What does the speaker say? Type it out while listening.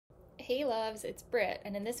Hey loves, it's Britt,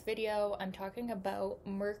 and in this video I'm talking about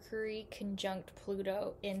Mercury conjunct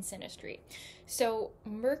Pluto in Synastry. So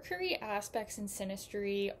Mercury aspects in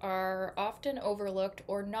Synastry are often overlooked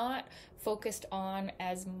or not focused on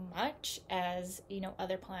as much as,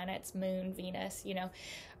 other planets, Moon, Venus,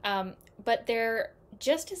 but they're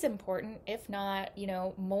just as important, if not,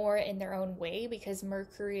 more in their own way, because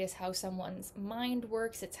Mercury is how someone's mind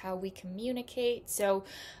works, it's how we communicate. So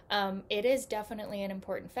it is definitely an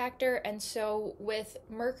important factor. And so with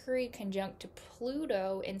Mercury conjunct to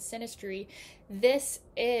Pluto in Synastry, this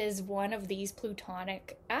is one of these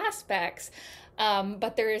Plutonic aspects,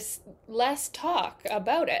 but there's less talk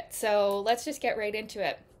about it. So let's just get right into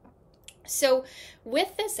it. So,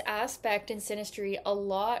 with this aspect in Synastry, a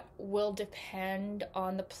lot will depend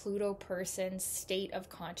on the Pluto person's state of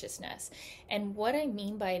consciousness. And what I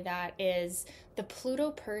mean by that is the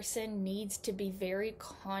Pluto person needs to be very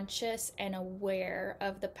conscious and aware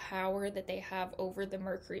of the power that they have over the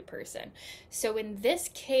Mercury person. So, in this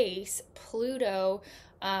case, Pluto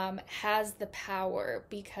has the power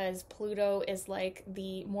because Pluto is like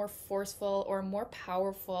the more forceful or more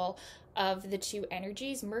powerful of the two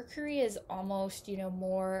energies. Mercury is almost,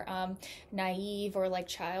 more naive or like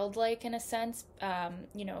childlike in a sense.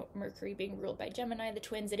 Mercury being ruled by Gemini, the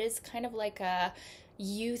twins, it is kind of like a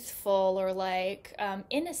youthful or like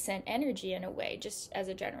innocent energy in a way, just as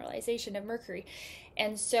a generalization of Mercury.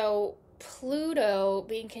 And so Pluto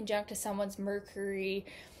being conjunct to someone's Mercury,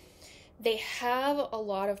 they have a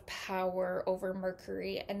lot of power over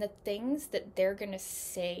Mercury, and the things that they're going to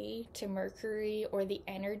say to Mercury or the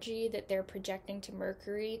energy that they're projecting to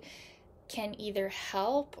Mercury can either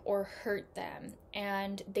help or hurt them.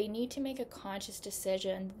 And they need to make a conscious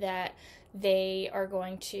decision that they are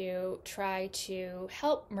going to try to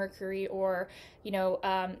help Mercury or,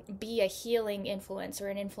 be a healing influence or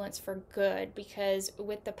an influence for good, because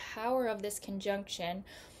with the power of this conjunction,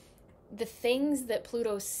 the things that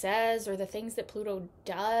Pluto says or the things that Pluto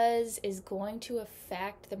does is going to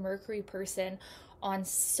affect the Mercury person on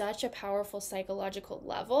such a powerful psychological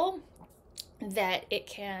level that it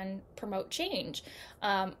can promote change,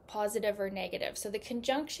 positive or negative. So the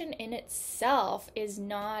conjunction in itself is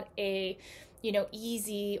not a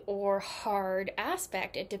easy or hard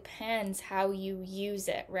aspect. It depends how you use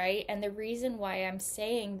it, right? And the reason why I'm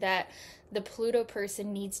saying that the Pluto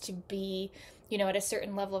person needs to be at a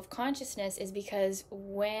certain level of consciousness is because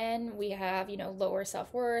when we have, lower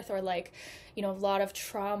self-worth or like, a lot of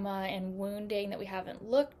trauma and wounding that we haven't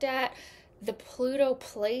looked at, the Pluto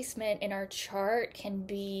placement in our chart can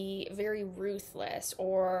be very ruthless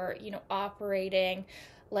or, operating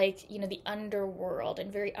like, the underworld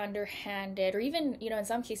and very underhanded or even, in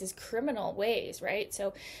some cases criminal ways, right?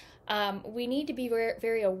 So we need to be very,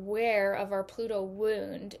 very aware of our Pluto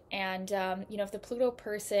wound. And, if the Pluto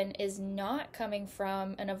person is not coming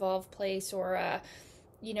from an evolved place or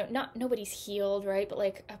nobody's healed, right? But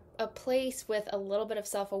like a place with a little bit of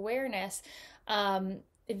self-awareness,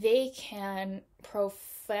 they can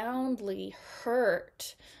profoundly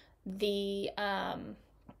hurt the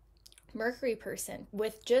Mercury person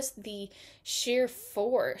with just the sheer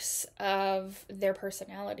force of their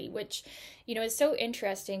personality, which, is so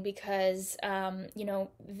interesting because,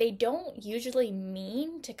 they don't usually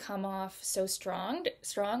mean to come off so strong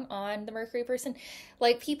on the Mercury person.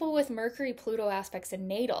 Like people with Mercury Pluto aspects in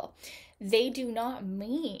natal, they do not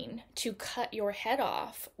mean to cut your head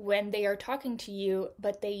off when they are talking to you,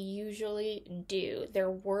 but they usually do.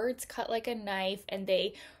 Their words cut like a knife and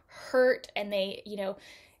they hurt and they,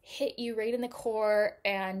 hit you right in the core.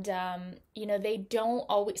 And they don't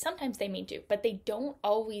always, sometimes they mean to, but they don't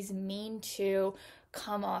always mean to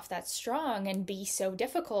come off that strong and be so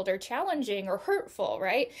difficult or challenging or hurtful,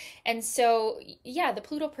 right? And so the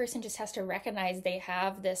Pluto person just has to recognize they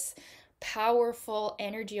have this powerful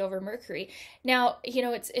energy over Mercury. Now,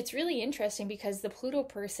 it's really interesting because the Pluto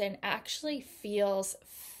person actually feels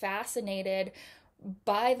fascinated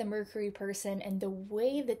by the Mercury person and the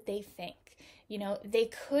way that they think. They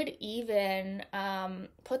could even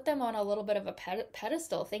put them on a little bit of a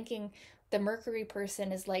pedestal, thinking the Mercury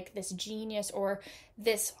person is like this genius or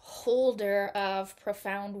this holder of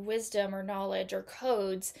profound wisdom or knowledge or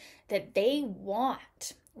codes that they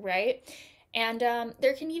want, right? And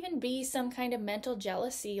there can even be some kind of mental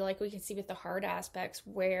jealousy, like we can see with the hard aspects,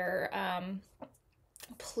 where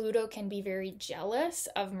Pluto can be very jealous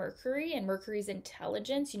of Mercury and Mercury's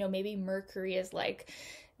intelligence. Maybe Mercury is like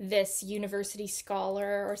this university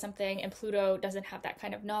scholar or something, and Pluto doesn't have that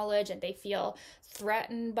kind of knowledge and they feel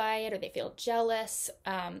threatened by it or they feel jealous.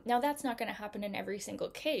 Now, that's not going to happen in every single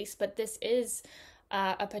case, but this is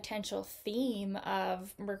a potential theme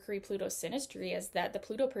of Mercury Pluto synastry is that the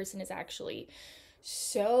Pluto person is actually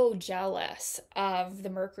so jealous of the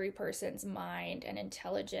Mercury person's mind and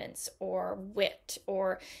intelligence or wit,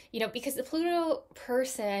 or, because the Pluto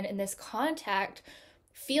person in this contact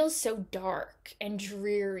feels so dark and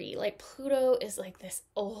dreary. Like Pluto is like this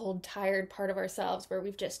old, tired part of ourselves where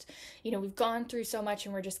we've just, we've gone through so much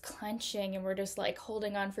and we're just clenching and we're just like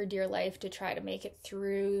holding on for dear life to try to make it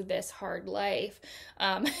through this hard life.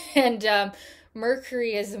 And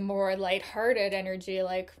Mercury is a more lighthearted energy,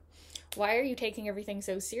 like, why are you taking everything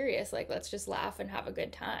so serious? Like, let's just laugh and have a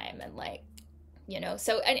good time. And like,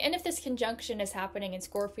 so, and if this conjunction is happening in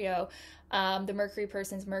Scorpio, the Mercury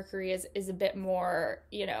person's Mercury is a bit more,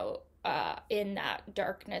 in that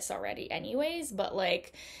darkness already anyways. But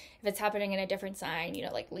like, if it's happening in a different sign,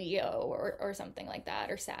 like Leo or something like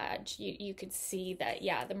that, or Sag, you could see that,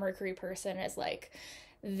 yeah, the Mercury person is like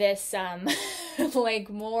this, like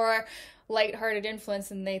more lighthearted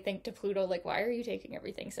influence, and they think to Pluto, like, why are you taking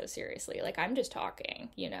everything so seriously? Like, I'm just talking,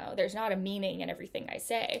 there's not a meaning in everything I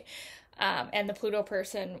say. And the Pluto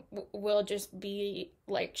person will just be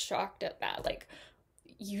like shocked at that. Like,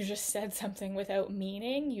 you just said something without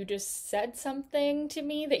meaning. You just said something to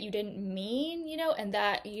me that you didn't mean, and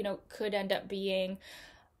that, could end up being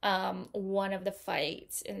one of the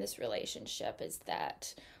fights in this relationship, is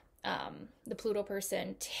that the Pluto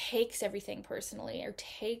person takes everything personally, or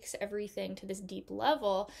takes everything to this deep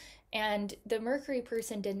level, and the Mercury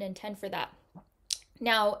person didn't intend for that.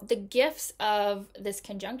 Now, the gifts of this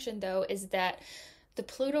conjunction, though, is that the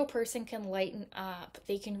Pluto person can lighten up.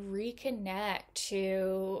 They can reconnect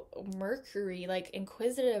to Mercury, like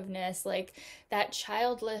inquisitiveness, like that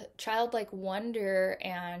childlike wonder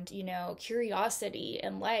and, curiosity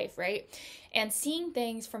in life, right? And seeing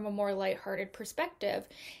things from a more lighthearted perspective.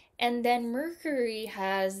 And then Mercury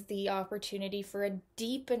has the opportunity for a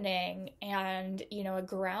deepening and, a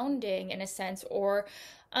grounding in a sense, or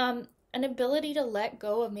an ability to let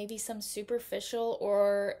go of maybe some superficial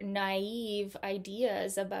or naive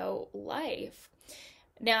ideas about life.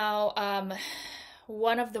 Now,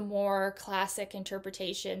 one of the more classic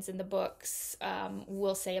interpretations in the books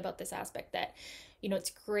will say about this aspect that,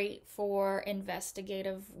 it's great for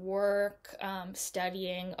investigative work,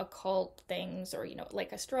 studying occult things, or,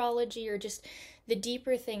 like astrology, or just the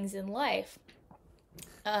deeper things in life.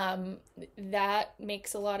 That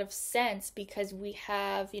makes a lot of sense because we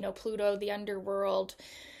have, Pluto, the underworld,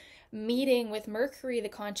 meeting with Mercury, the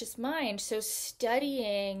conscious mind. So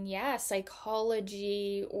studying,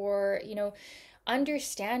 psychology, or,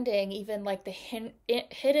 understanding even like the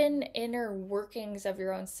hidden inner workings of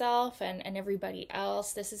your own self and everybody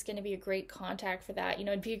else. This is going to be a great contact for that.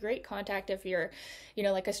 It'd be a great contact if you're,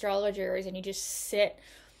 like astrologers, and you just sit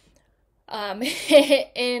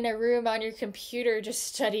in a room on your computer just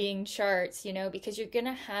studying charts, because you're going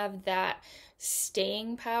to have that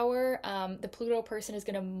staying power. The Pluto person is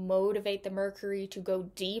going to motivate the Mercury to go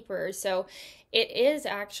deeper. So it is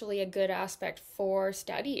actually a good aspect for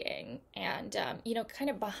studying and, kind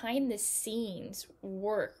of behind the scenes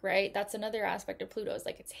work, right? That's another aspect of Pluto, is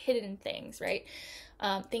like it's hidden things, right?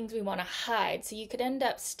 Things we want to hide. So you could end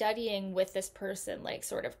up studying with this person, like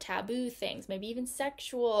sort of taboo things, maybe even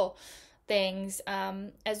sexual things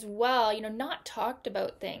as well, not talked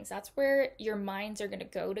about things. That's where your minds are going to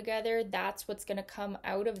go together. That's what's going to come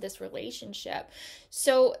out of this relationship.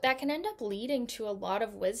 So that can end up leading to a lot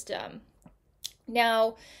of wisdom.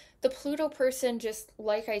 Now, the Pluto person, just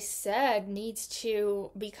like I said, needs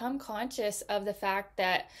to become conscious of the fact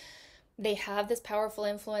that they have this powerful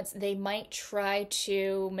influence. They might try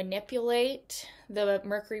to manipulate the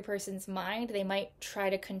Mercury person's mind. They might try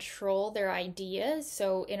to control their ideas.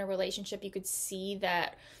 So in a relationship, you could see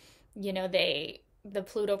that, the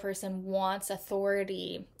Pluto person wants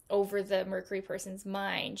authority over the Mercury person's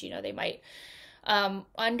mind. They might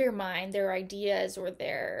undermine their ideas or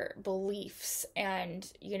their beliefs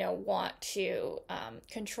and, want to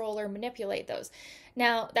control or manipulate those.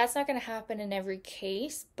 Now, that's not going to happen in every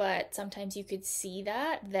case, but sometimes you could see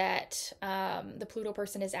that the Pluto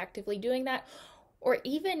person is actively doing that. Or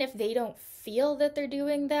even if they don't feel that they're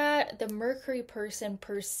doing that, the Mercury person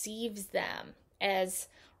perceives them as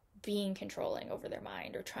being controlling over their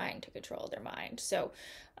mind or trying to control their mind. So,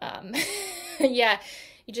 you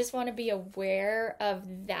just want to be aware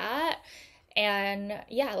of that. And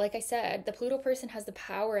like I said, the Pluto person has the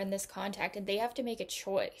power in this contact, and they have to make a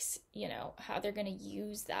choice, how they're going to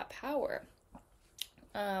use that power.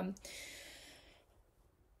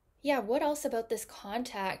 What else about this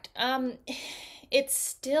contact? It's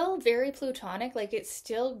still very Plutonic, like it's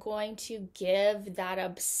still going to give that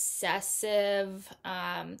obsessive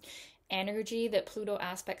energy that Pluto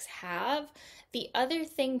aspects have. The other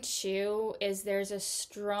thing too is there's a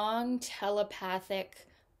strong telepathic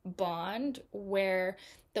bond where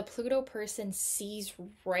the Pluto person sees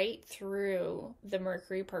right through the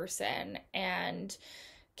Mercury person and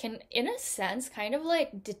can, in a sense, kind of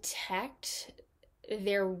like detect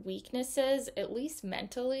their weaknesses, at least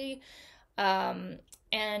mentally. Um,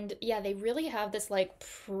 and yeah, they really have this like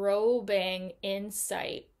probing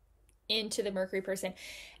insight into the Mercury person.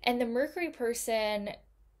 And the Mercury person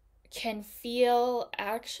can feel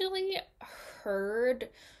actually heard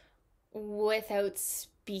without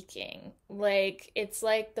speaking. Like, it's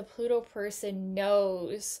like the Pluto person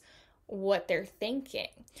knows what they're thinking.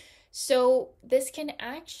 So, this can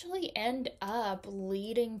actually end up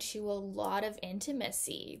leading to a lot of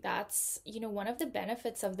intimacy. That's, one of the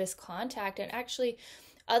benefits of this contact. And actually,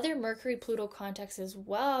 other Mercury Pluto contacts as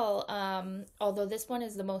well, although this one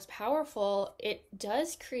is the most powerful, it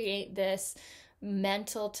does create this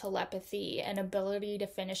mental telepathy and ability to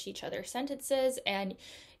finish each other's sentences and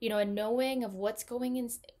a knowing of what's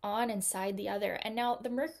on inside the other. And now the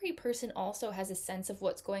Mercury person also has a sense of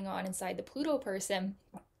what's going on inside the Pluto person,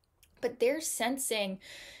 but they're sensing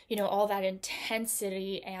all that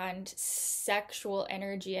intensity and sexual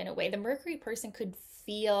energy in a way. The Mercury person could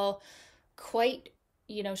feel quite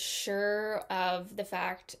sure of the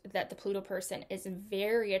fact that the Pluto person is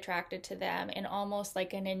very attracted to them in almost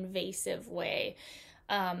like an invasive way.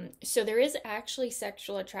 So there is actually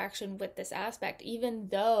sexual attraction with this aspect, even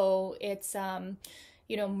though it's,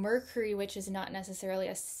 Mercury, which is not necessarily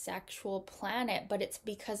a sexual planet, but it's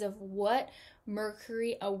because of what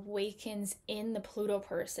Mercury awakens in the Pluto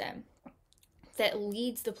person that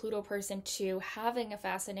leads the Pluto person to having a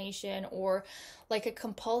fascination or like a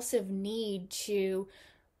compulsive need to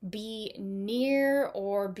be near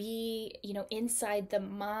or be, inside the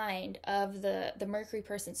mind of the Mercury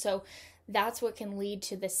person. So that's what can lead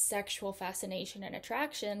to this sexual fascination and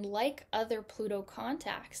attraction, like other Pluto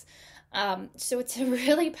contacts. So it's a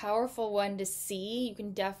really powerful one to see. You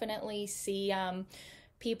can definitely see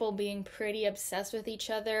people being pretty obsessed with each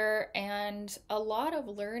other and a lot of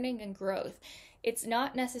learning and growth. It's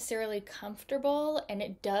not necessarily comfortable, and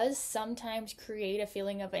it does sometimes create a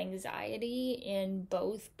feeling of anxiety in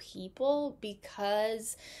both people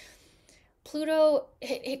because Pluto,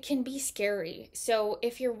 it can be scary. So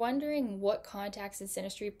if you're wondering what contacts in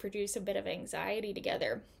synastry produce a bit of anxiety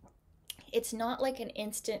together, it's not like an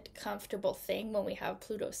instant comfortable thing when we have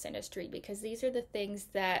Pluto synastry, because these are the things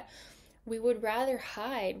that we would rather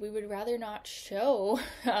hide. We would rather not show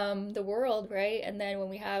the world, right? And then when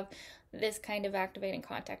we have this kind of activating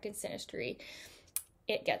contact in synastry,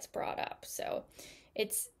 it gets brought up. So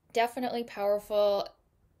it's definitely powerful.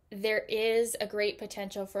 There is a great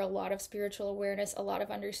potential for a lot of spiritual awareness, a lot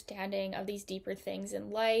of understanding of these deeper things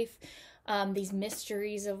in life, these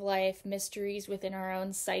mysteries of life, mysteries within our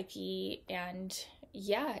own psyche. And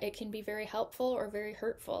yeah, it can be very helpful or very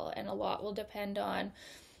hurtful. And a lot will depend on,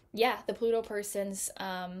 the Pluto person's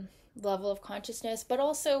level of consciousness. But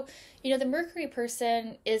also, the Mercury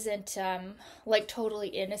person isn't like totally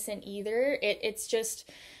innocent either. It's just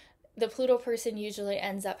the Pluto person usually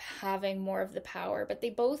ends up having more of the power, but they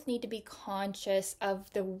both need to be conscious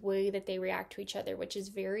of the way that they react to each other, which is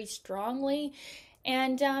very strongly,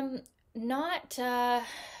 and not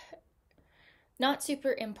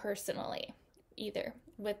super impersonally either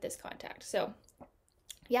with this contact. So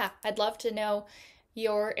yeah, I'd love to know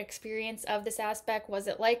your experience of this aspect. Was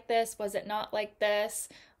it like this? Was it not like this?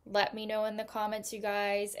 Let me know in the comments, you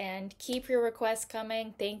guys, and keep your requests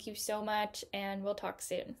coming. Thank you so much, and we'll talk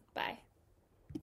soon. Bye.